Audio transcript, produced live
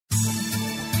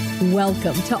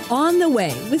Welcome to On the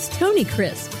Way with Tony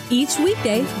Crisp. Each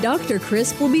weekday, Dr.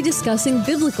 Crisp will be discussing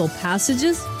biblical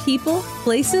passages, people,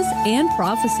 places, and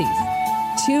prophecies.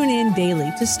 Tune in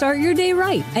daily to start your day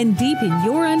right and deepen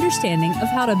your understanding of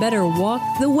how to better walk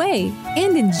the way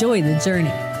and enjoy the journey.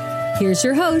 Here's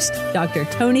your host, Dr.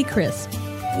 Tony Crisp.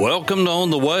 Welcome to On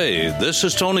the Way. This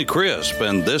is Tony Crisp,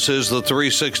 and this is the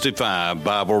 365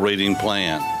 Bible Reading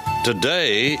Plan.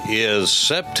 Today is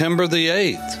September the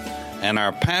 8th. And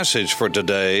our passage for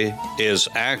today is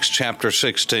Acts chapter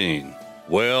 16.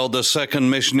 Well, the second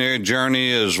missionary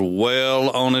journey is well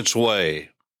on its way.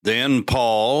 Then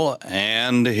Paul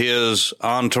and his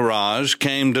entourage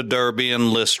came to Derbe and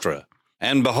Lystra.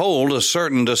 And behold, a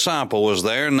certain disciple was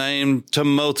there named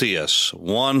Timotheus,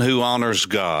 one who honors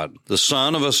God, the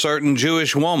son of a certain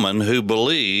Jewish woman who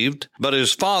believed, but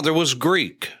his father was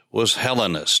Greek, was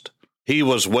Hellenist. He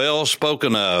was well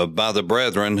spoken of by the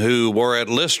brethren who were at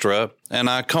Lystra and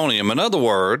Iconium. In other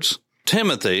words,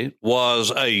 Timothy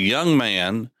was a young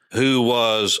man who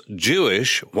was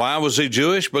Jewish. Why was he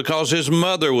Jewish? Because his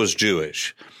mother was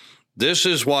Jewish. This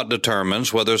is what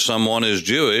determines whether someone is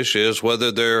Jewish, is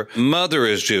whether their mother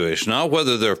is Jewish, not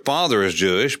whether their father is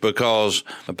Jewish, because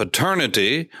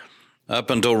paternity up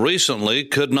until recently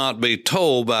could not be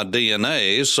told by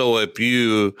DNA. So if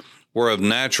you were of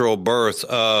natural birth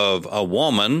of a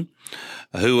woman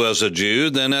who was a Jew,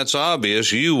 then that's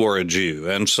obvious you were a Jew.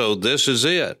 And so this is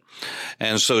it.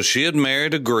 And so she had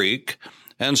married a Greek.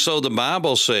 And so the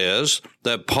Bible says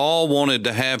that Paul wanted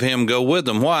to have him go with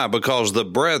them. Why? Because the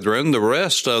brethren, the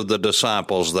rest of the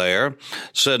disciples there,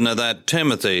 said, now that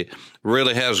Timothy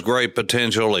really has great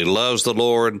potential. He loves the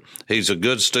Lord. He's a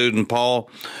good student.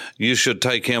 Paul, you should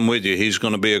take him with you. He's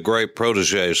going to be a great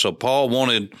protege. So Paul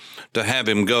wanted to have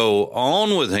him go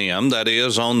on with him, that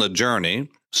is, on the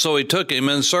journey. So he took him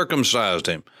and circumcised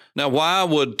him. Now, why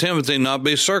would Timothy not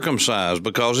be circumcised?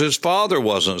 Because his father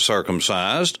wasn't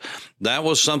circumcised. That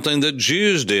was something that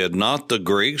Jews did, not the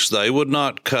Greeks. They would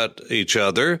not cut each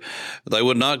other. They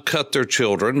would not cut their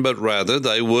children, but rather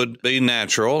they would be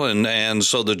natural. And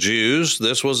so the Jews,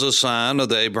 this was a sign of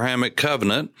the Abrahamic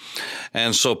covenant.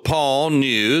 And so Paul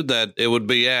knew that it would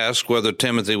be asked whether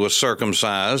Timothy was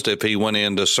circumcised if he went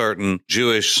into certain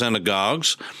Jewish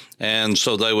synagogues. And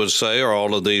so they would say, are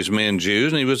all of these men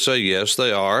Jews? And he would say, yes,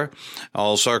 they are.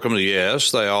 All circumcised,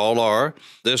 yes, they all are.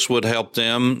 This would help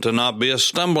them to not be a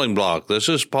stumbling block. This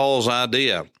is Paul's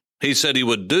idea. He said he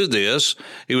would do this.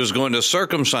 He was going to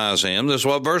circumcise him. This is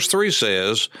what verse 3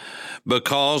 says,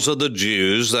 because of the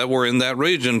Jews that were in that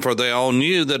region, for they all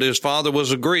knew that his father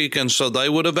was a Greek, and so they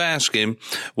would have asked him,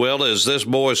 well, is this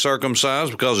boy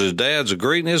circumcised because his dad's a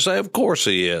Greek? And he'd say, of course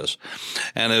he is.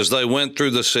 And as they went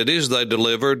through the cities, they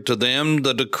delivered to them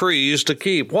the decrees to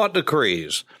keep. What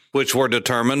decrees? Which were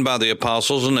determined by the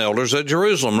apostles and elders at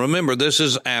Jerusalem. Remember, this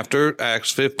is after Acts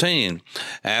 15,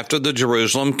 after the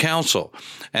Jerusalem Council.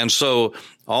 And so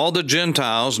all the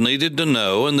Gentiles needed to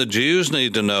know, and the Jews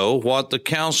needed to know what the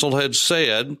council had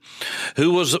said,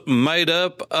 who was made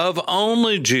up of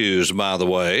only Jews, by the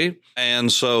way.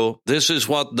 And so this is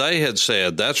what they had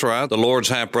said. That's right. The Lord's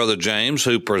half-brother James,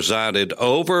 who presided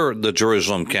over the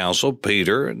Jerusalem Council,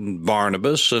 Peter and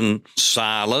Barnabas and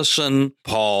Silas and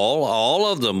Paul,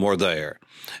 all of them were there.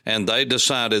 And they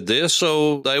decided this,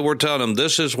 so they were telling them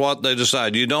this is what they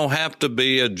decided. You don't have to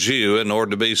be a Jew in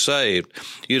order to be saved.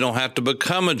 You don't have to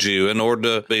become a Jew in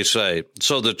order to be saved.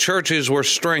 So the churches were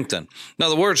strengthened. Now,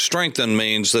 the word strengthened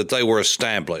means that they were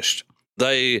established.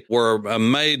 They were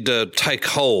made to take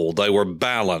hold. They were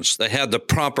balanced. They had the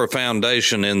proper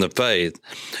foundation in the faith.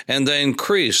 And they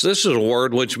increased. This is a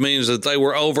word which means that they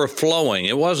were overflowing.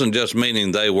 It wasn't just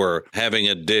meaning they were having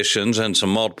additions and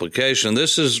some multiplication.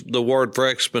 This is the word for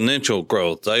exponential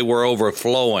growth. They were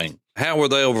overflowing. How were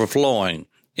they overflowing?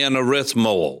 In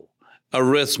arithmo.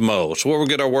 Arithmos, where we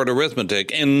get our word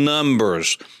arithmetic, in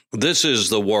numbers. This is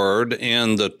the word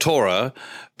in the Torah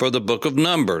for the book of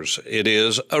Numbers. It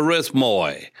is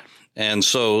arithmoi. And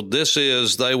so this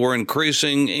is, they were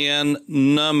increasing in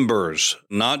numbers,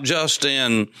 not just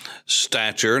in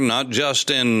stature, not just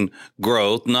in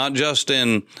growth, not just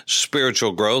in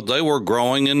spiritual growth. They were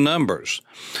growing in numbers.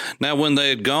 Now, when they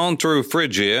had gone through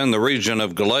Phrygia and the region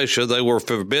of Galatia, they were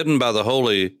forbidden by the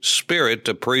Holy Spirit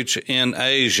to preach in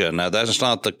Asia. Now, that's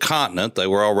not the continent. They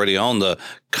were already on the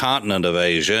continent of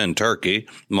Asia in Turkey,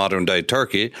 modern-day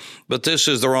Turkey, but this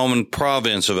is the Roman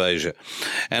province of Asia.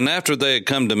 And after they had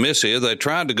come to Mysia, they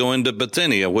tried to go into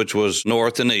Bithynia, which was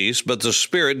north and east, but the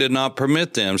Spirit did not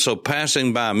permit them. So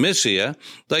passing by Mysia,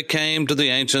 they came to the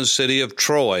ancient city of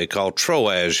Troy, called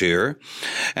Troas here,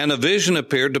 and a vision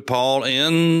appeared to Paul in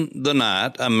in the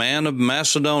night, a man of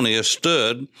Macedonia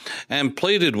stood and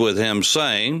pleaded with him,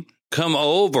 saying, "Come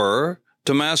over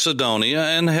to Macedonia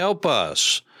and help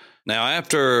us." Now,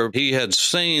 after he had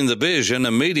seen the vision,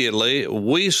 immediately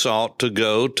we sought to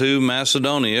go to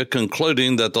Macedonia,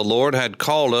 concluding that the Lord had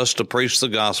called us to preach the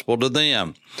gospel to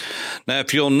them. Now,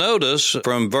 if you'll notice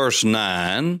from verse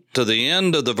 9 to the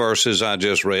end of the verses I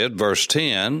just read, verse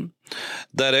 10,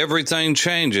 that everything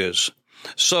changes.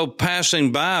 So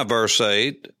passing by verse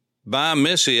 8, by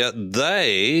Mysia,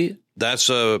 they, that's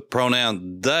a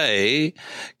pronoun, they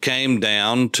came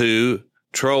down to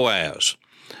Troas.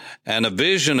 And a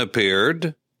vision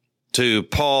appeared to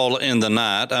Paul in the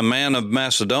night, a man of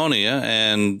Macedonia,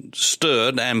 and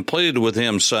stood and pleaded with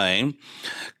him, saying,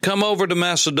 "Come over to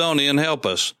Macedonia and help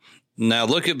us." Now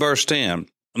look at verse 10.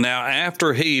 Now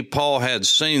after Paul, had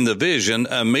seen the vision,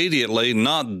 immediately,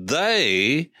 not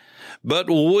they, but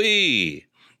we.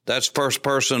 That's first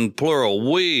person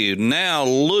plural, we. Now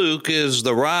Luke is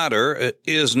the writer,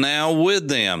 is now with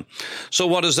them. So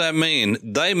what does that mean?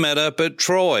 They met up at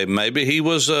Troy. Maybe he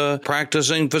was a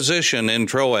practicing physician in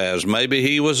Troas. Maybe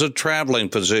he was a traveling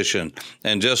physician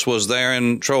and just was there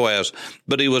in Troas.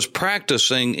 But he was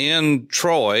practicing in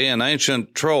Troy, in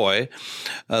ancient Troy,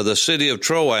 the city of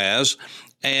Troas.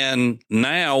 And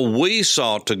now we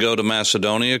sought to go to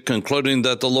Macedonia, concluding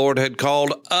that the Lord had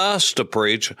called us to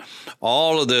preach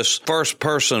all of this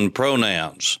first-person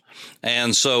pronouns.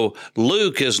 And so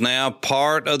Luke is now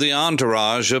part of the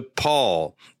entourage of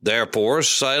Paul. Therefore,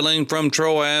 sailing from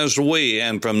Troas, we,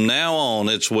 and from now on,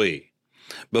 it's we.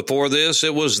 Before this,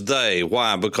 it was they.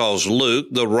 Why? Because Luke,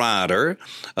 the writer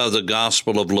of the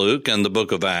Gospel of Luke and the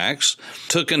book of Acts,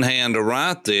 took in hand to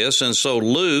write this. And so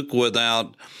Luke,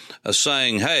 without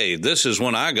saying, "Hey, this is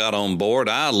when I got on board,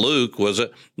 Luke, was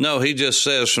it?" No, he just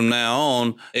says from now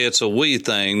on, it's a we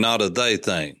thing, not a they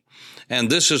thing. And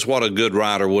this is what a good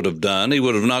writer would have done. He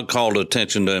would have not called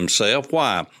attention to himself.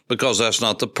 Why? Because that's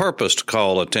not the purpose, to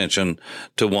call attention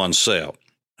to oneself.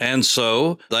 And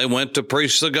so they went to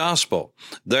preach the gospel.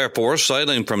 Therefore,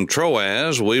 sailing from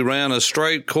Troas, we ran a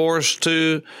straight course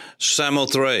to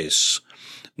Samothrace.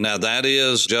 Now that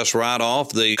is just right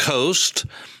off the coast,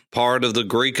 part of the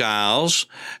Greek Isles,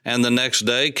 and the next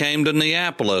day came to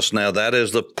Neapolis. Now that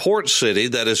is the port city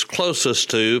that is closest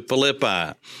to Philippi.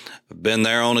 I've been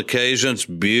there on occasions.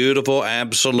 Beautiful,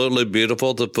 absolutely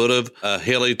beautiful, the foot of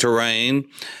hilly terrain.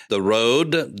 The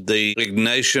road, the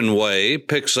Egnatian Way,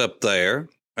 picks up there.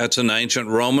 That's an ancient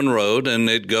Roman road, and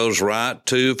it goes right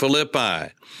to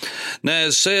Philippi. Now,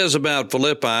 it says about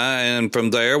Philippi, and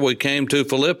from there we came to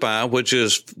Philippi, which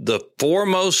is the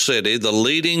foremost city, the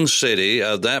leading city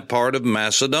of that part of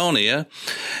Macedonia,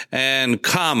 and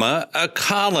a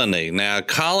colony. Now, a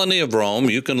colony of Rome,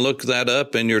 you can look that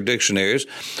up in your dictionaries.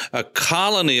 A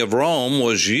colony of Rome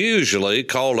was usually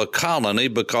called a colony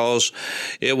because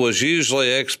it was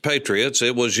usually expatriates.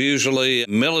 It was usually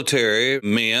military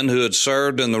men who had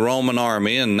served in the Roman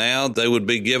army, and now they would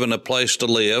be given a place to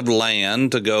live,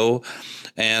 land to go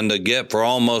and get for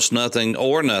almost nothing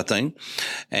or nothing.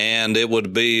 And it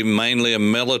would be mainly a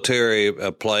military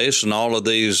place, and all of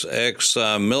these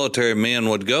ex-military men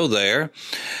would go there.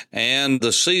 And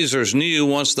the Caesars knew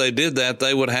once they did that,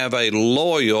 they would have a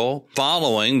loyal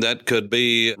following that could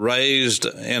be raised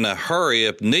in a hurry,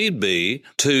 if need be,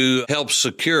 to help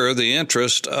secure the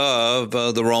interest of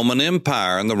the Roman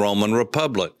Empire and the Roman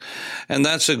Republic. And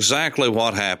that's exactly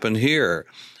what happened here.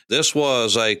 This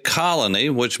was a colony,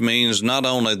 which means not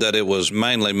only that it was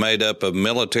mainly made up of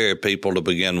military people to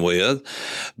begin with,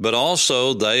 but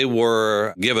also they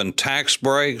were given tax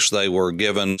breaks. They were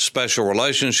given special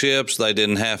relationships. They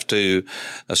didn't have to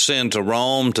send to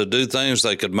Rome to do things.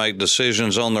 They could make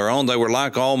decisions on their own. They were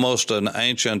like almost an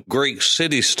ancient Greek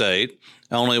city-state,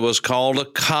 only it was called a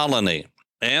colony.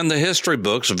 And the history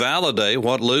books validate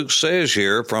what Luke says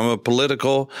here from a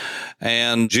political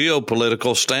and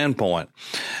geopolitical standpoint.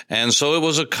 And so it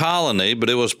was a colony, but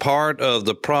it was part of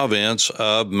the province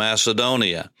of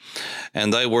Macedonia.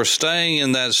 And they were staying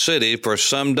in that city for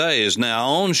some days. Now,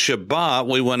 on Shabbat,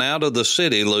 we went out of the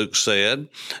city, Luke said,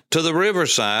 to the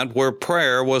riverside where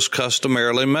prayer was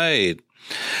customarily made.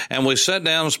 And we sat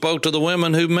down and spoke to the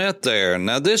women who met there.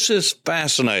 Now, this is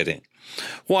fascinating.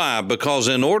 Why? Because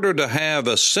in order to have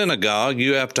a synagogue,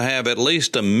 you have to have at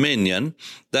least a minyan.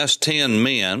 That's 10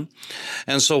 men.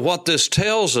 And so what this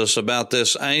tells us about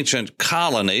this ancient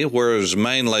colony, where it was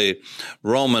mainly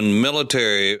Roman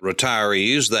military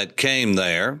retirees that came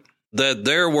there, that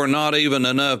there were not even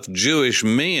enough Jewish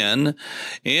men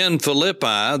in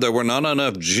Philippi. There were not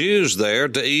enough Jews there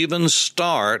to even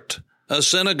start a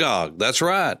synagogue. That's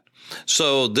right.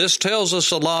 So this tells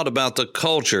us a lot about the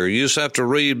culture. You just have to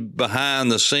read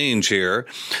behind the scenes here,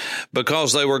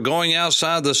 because they were going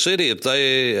outside the city. If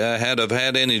they had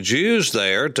any Jews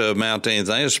there to amount to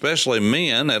anything, especially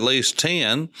men, at least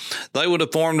 10, they would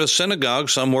have formed a synagogue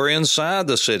somewhere inside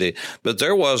the city. But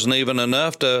there wasn't even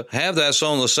enough to have that. So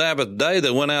on the Sabbath day,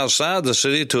 they went outside the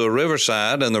city to a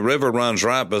riverside, and the river runs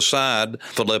right beside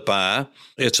Philippi.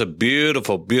 It's a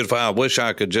beautiful, beautiful, I wish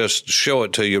I could just show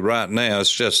it to you right now.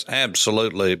 It's just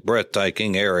absolutely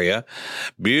breathtaking area,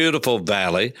 beautiful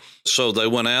valley. So they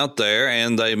went out there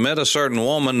and they met a certain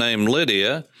woman named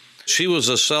Lydia. She was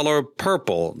a seller of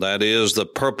purple, that is the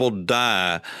purple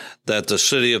dye that the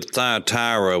city of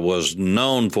Thyatira was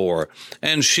known for.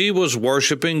 And she was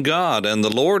worshiping God, and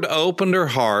the Lord opened her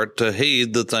heart to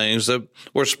heed the things that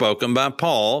were spoken by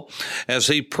Paul as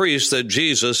he preached that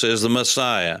Jesus is the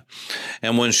Messiah.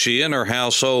 And when she and her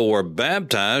household were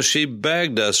baptized, she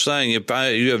begged us, saying, if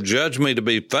you have judged me to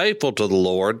be faithful to the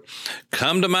Lord,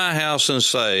 come to my house and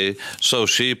say. So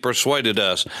she persuaded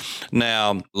us.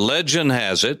 Now, legend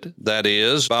has it, that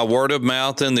is, by word of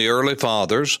mouth in the early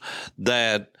fathers,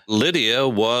 that Lydia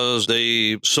was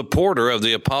the supporter of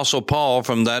the Apostle Paul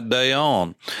from that day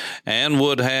on, and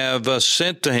would have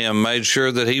sent to him, made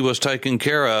sure that he was taken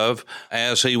care of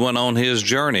as he went on his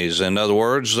journeys. In other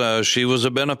words, she was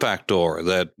a benefactor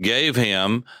that gave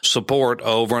him support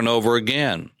over and over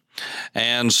again.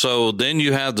 And so then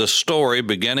you have the story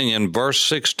beginning in verse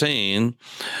 16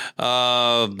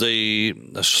 of the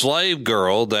slave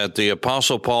girl that the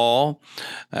Apostle Paul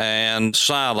and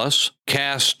Silas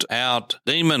cast out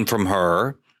demon from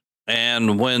her.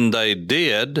 And when they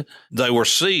did, they were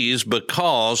seized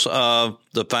because of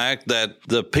the fact that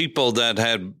the people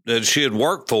that she had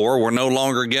worked for were no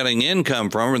longer getting income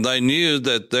from her. They knew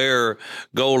that their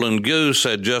golden goose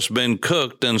had just been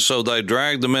cooked, and so they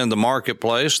dragged them in the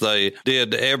marketplace. They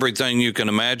did everything you can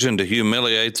imagine to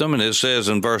humiliate them. And it says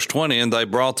in verse 20, and they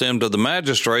brought them to the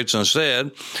magistrates and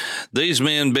said, these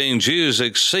men, being Jews,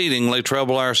 exceedingly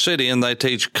trouble our city, and they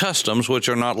teach customs which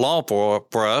are not lawful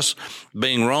for us,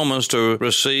 being Romans, to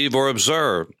receive or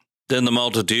observe. Then the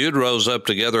multitude rose up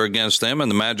together against them, and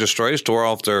the magistrates tore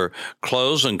off their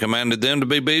clothes and commanded them to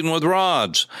be beaten with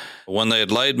rods. When they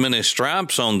had laid many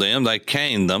stripes on them, they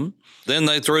caned them. Then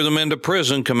they threw them into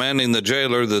prison, commanding the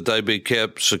jailer that they be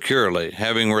kept securely.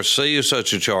 Having received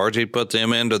such a charge, he put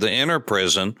them into the inner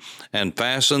prison and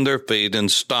fastened their feet in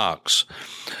stocks.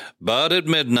 But at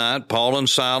midnight, Paul and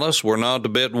Silas were not a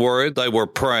bit worried. They were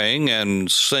praying and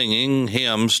singing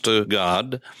hymns to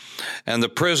God, and the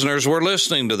prisoners were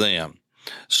listening to them.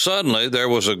 Suddenly there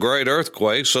was a great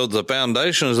earthquake, so the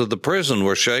foundations of the prison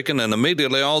were shaken, and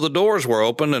immediately all the doors were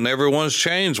opened, and everyone's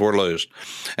chains were loosed.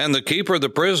 And the keeper of the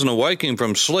prison, awaking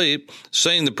from sleep,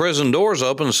 seeing the prison doors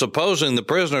open, supposing the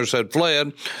prisoners had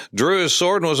fled, drew his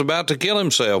sword and was about to kill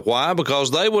himself. Why?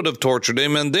 Because they would have tortured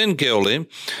him and then killed him,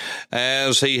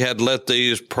 as he had let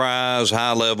these prize,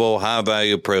 high-level,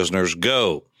 high-value prisoners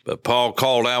go. But Paul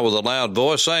called out with a loud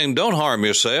voice, saying, don't harm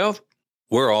yourself.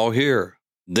 We're all here.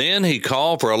 Then he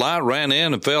called for a light, ran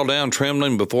in, and fell down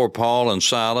trembling before Paul and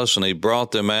Silas, and he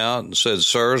brought them out and said,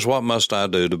 sirs, what must I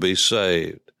do to be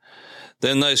saved?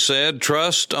 Then they said,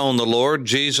 trust on the Lord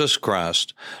Jesus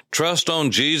Christ. Trust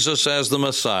on Jesus as the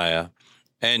Messiah,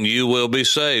 and you will be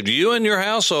saved. You and your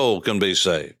household can be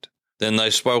saved. Then they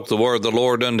spoke the word of the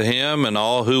Lord unto him and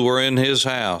all who were in his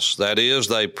house. That is,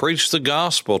 they preached the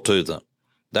gospel to them.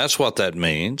 That's what that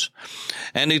means.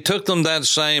 And he took them that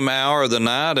same hour of the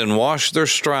night and washed their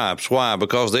stripes. Why?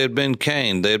 Because they had been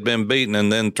caned, they had been beaten, and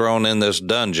then thrown in this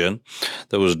dungeon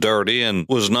that was dirty and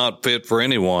was not fit for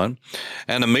anyone.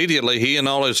 And immediately he and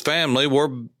all his family were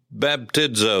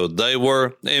baptizoed. They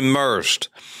were immersed.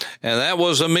 And that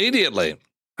was immediately.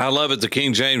 I love it. The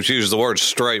King James uses the word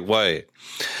straightway.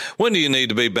 When do you need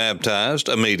to be baptized?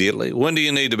 Immediately. When do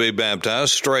you need to be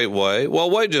baptized? Straightway. Well,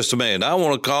 wait just a minute. I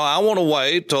want to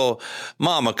wait till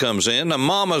Mama comes in. Now,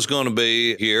 Mama's going to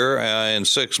be here in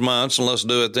 6 months, and let's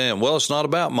do it then. Well, it's not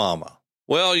about Mama.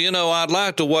 Well, I'd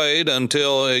like to wait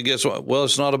until it gets, well,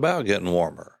 it's not about getting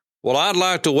warmer. Well, I'd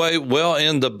like to wait. Well,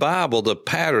 in the Bible, the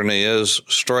pattern is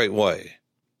straightway,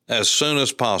 as soon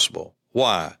as possible.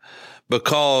 Why?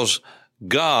 Because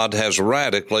God has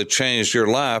radically changed your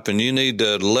life, and you need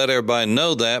to let everybody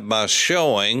know that by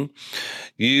showing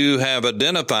you have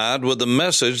identified with the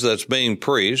message that's being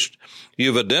preached.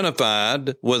 You've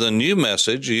identified with a new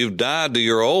message. You've died to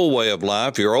your old way of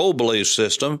life, your old belief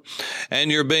system, and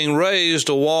you're being raised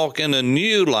to walk in a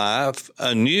new life,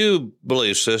 a new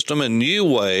belief system, a new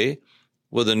way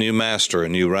with a new master, a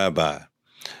new rabbi.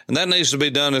 And that needs to be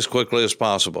done as quickly as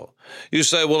possible. You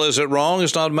say, well, is it wrong?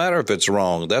 It's not a matter if it's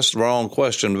wrong. That's the wrong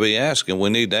question to be asking. We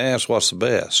need to ask what's the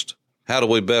best. How do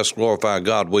we best glorify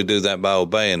God? We do that by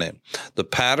obeying Him. The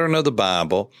pattern of the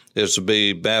Bible is to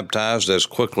be baptized as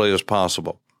quickly as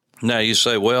possible. Now you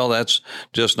say, well, that's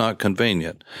just not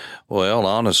convenient. Well,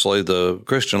 honestly, the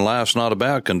Christian life's not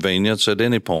about convenience at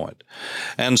any point.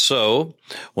 And so,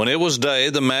 when it was day,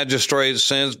 the magistrate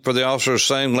sent for the officers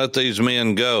saying, let these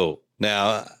men go.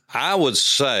 Now, I would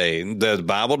say that the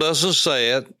Bible doesn't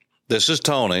say it. This is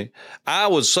Tony. I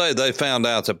would say they found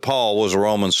out that Paul was a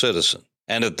Roman citizen.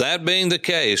 And if that being the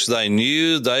case, they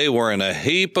knew they were in a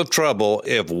heap of trouble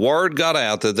if word got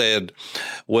out that they had,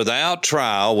 without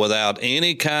trial, without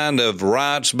any kind of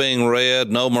rights being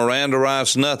read, no Miranda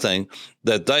rights, nothing,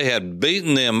 that they had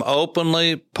beaten them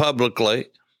openly, publicly,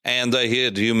 and they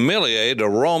had humiliated a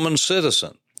Roman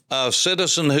citizen. A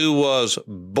citizen who was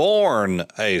born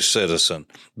a citizen,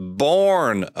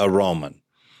 born a Roman.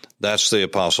 That's the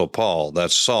Apostle Paul.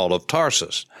 That's Saul of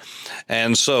Tarsus.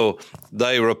 And so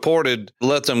they reported,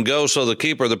 let them go. So the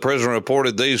keeper of the prison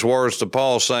reported these words to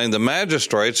Paul, saying, the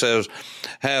magistrates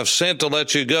have sent to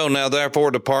let you go. Now, therefore,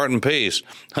 depart in peace.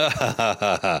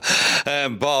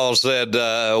 And Paul said,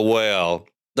 well,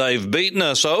 they've beaten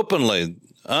us openly,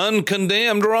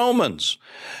 uncondemned Romans,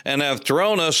 and have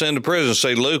thrown us into prison.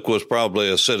 See, Luke was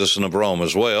probably a citizen of Rome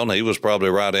as well, and he was probably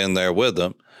right in there with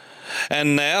them.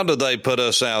 And now do they put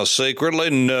us out secretly?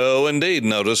 No, indeed.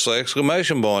 Notice the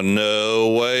exclamation point.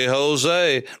 No way,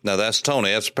 Jose. Now that's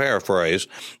Tony. That's a paraphrase.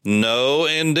 No,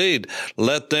 indeed.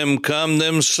 Let them come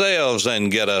themselves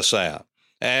and get us out.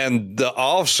 And the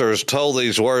officers told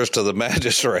these words to the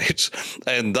magistrates,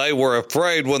 and they were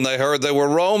afraid when they heard they were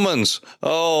Romans.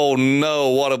 Oh,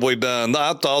 no, what have we done?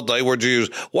 I thought they were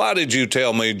Jews. Why did you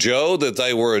tell me, Joe, that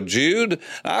they were a Jew?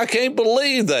 I can't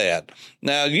believe that.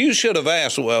 Now, you should have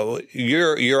asked, well,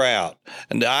 you're out.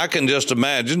 And I can just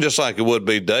imagine, just like it would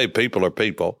be today, people are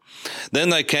people.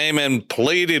 Then they came and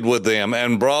pleaded with them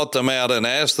and brought them out and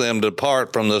asked them to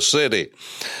depart from the city.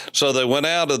 So they went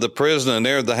out of the prison and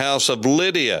entered the house of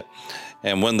Lydia.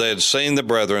 And when they had seen the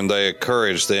brethren, they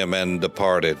encouraged them and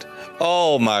departed.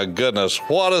 Oh, my goodness,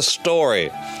 what a story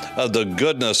of the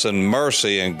goodness and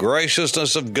mercy and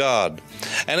graciousness of God.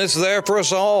 And it's there for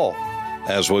us all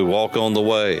as we walk on the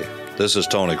way. This is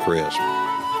Tony Crisp.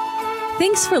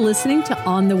 Thanks for listening to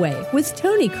On the Way with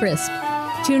Tony Crisp.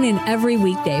 Tune in every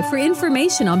weekday for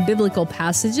information on biblical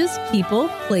passages, people,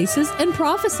 places, and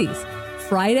prophecies.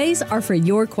 Fridays are for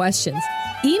your questions.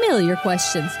 Email your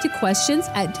questions to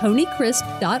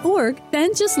questions@tonycrisp.org.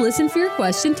 Then just listen for your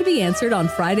question to be answered on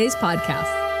Friday's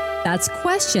podcast. That's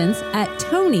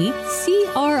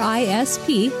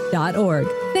questions@tonycrisp.org.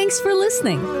 Thanks for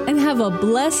listening and have a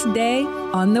blessed day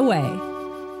on the way.